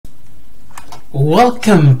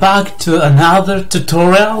Welcome back to another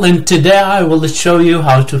tutorial, and today I will show you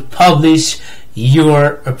how to publish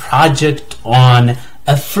your project on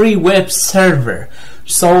a free web server.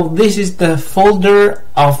 So this is the folder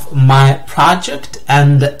of my project,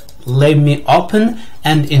 and let me open,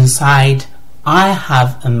 and inside I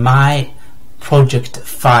have my project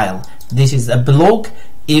file. This is a blog.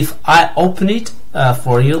 If I open it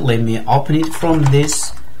for you, let me open it from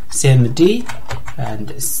this CMD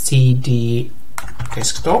and CD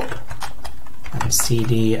desktop and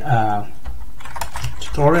CD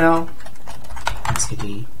tutorial and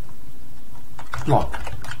CD blog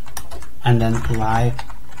and then live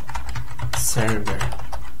server.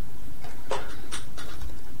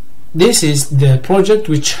 This is the project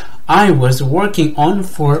which I was working on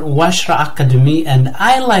for Washra Academy, and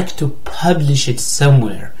I like to publish it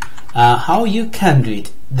somewhere. How you can do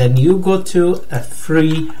it? Then you go to a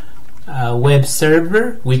free web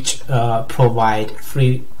server which provide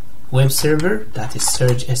free web server, that is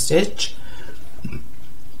CSS.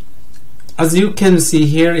 As you can see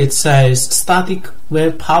here, it says static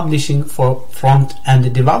web publishing for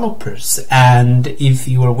front-end developers, and if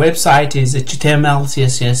your website is HTML,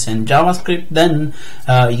 CSS and JavaScript, then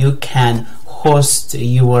you can host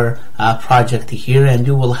your project here, and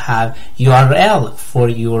you will have URL for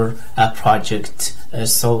your project.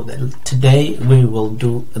 So today we will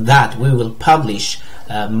do that. We will publish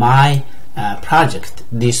my project,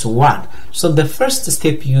 this one. So the first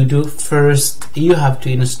step you do, first you have to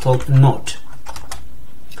install Node.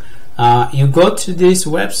 You go to this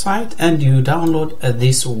website and you download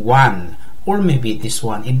this one, or maybe this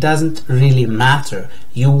one, it doesn't really matter.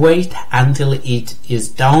 You wait until it is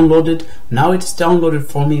downloaded. Now it's downloaded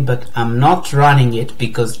for me, but I'm not running it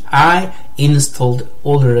because I installed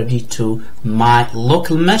already to my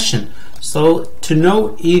local machine. So to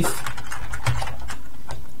know if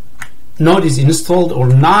Node is installed or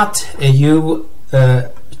not, you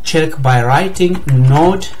check by writing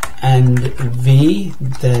Node and V,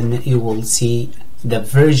 then you will see the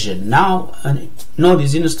version. Now Node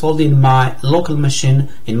is installed in my local machine,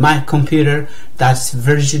 in my computer. That's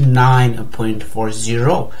version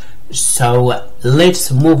 9.40. so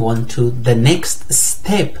let's move on to the next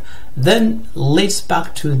step. Then let's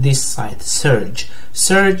back to this site, Surge.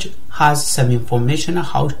 Surge has some information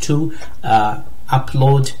how to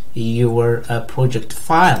upload your project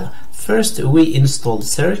file. First we install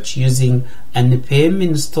Surge using npm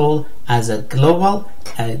install as a global,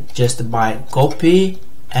 just by copy,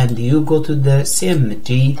 and you go to the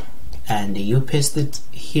CMD and you paste it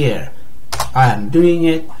here. I am doing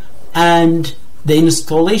it, and the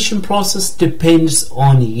installation process depends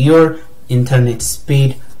on your internet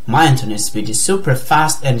speed. My internet speed is super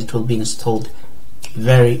fast and it will be installed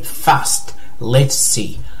very fast. Let's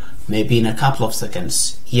see, maybe in a couple of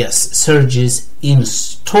seconds. Yes, Surge is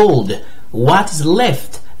installed. What is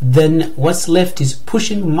left? Then what's left is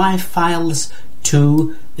pushing my files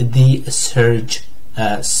to the Surge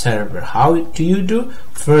server. How do you do?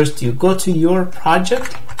 First you go to your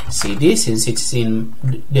project, CD, since it's in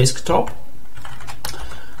desktop,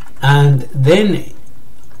 and then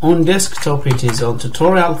on desktop it is on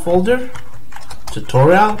tutorial folder,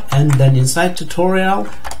 tutorial, and then inside tutorial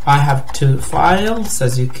I have two files,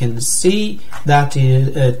 as you can see. That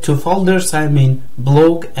is two folders, I mean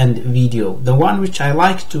blog and video. The one which I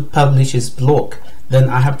like to publish is blog. Then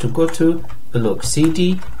I have to go to blog,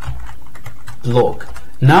 CD blog.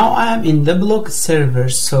 Now I am in the blog server,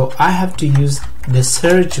 so I have to use the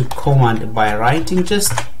search command by writing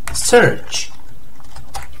just search.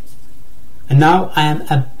 And now I am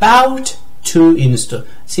about to install.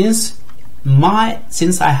 Since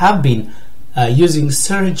I have been using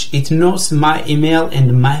Surge, it knows my email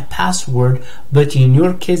and my password, but in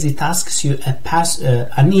your case it asks you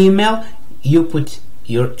an email. You put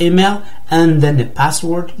your email and then a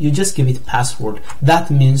password. You just give it password.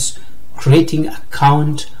 That means creating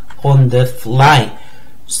account on the fly.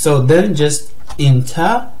 So then just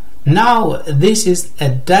enter. Now this is a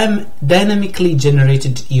dynamically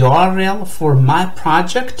generated URL for my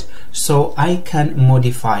project, so I can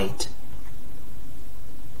modify it.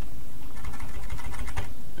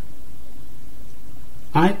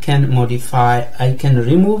 I can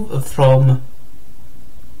remove from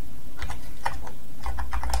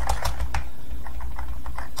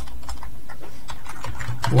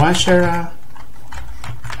Washra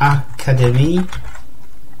Academy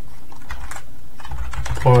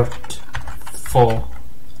portfolio,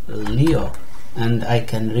 and I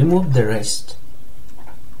can remove the rest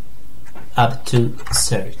up to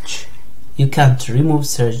Surge. You can't remove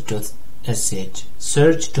Surge.sh.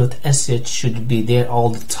 Surge.sh should be there all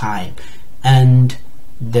the time, and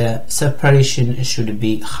the separation should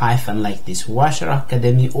be hyphen like this, Washer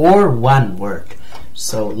Academy, or one word.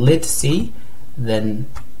 So let's see. Then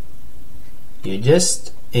you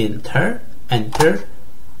just enter, and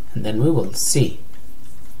then we will see.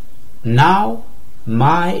 Now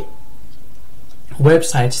my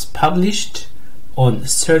website is published on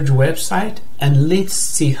search website, and let's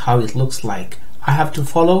see how it looks like. I have to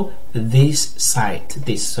follow this site,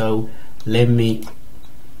 so let me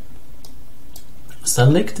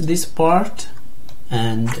select this part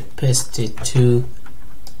and paste it to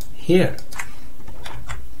here.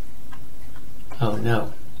 Oh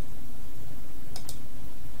no.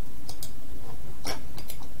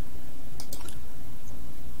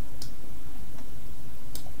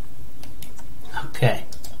 Okay.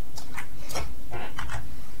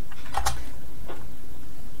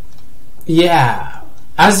 Yeah,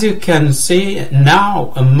 as you can see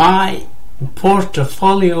now, my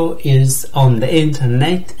portfolio is on the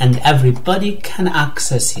internet and everybody can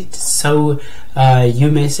access it. So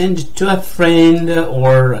you may send it to a friend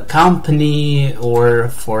or a company or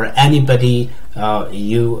for anybody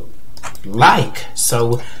you like.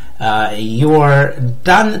 So you are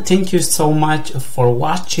done. Thank you so much for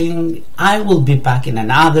watching. I will be back in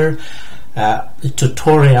another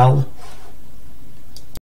tutorial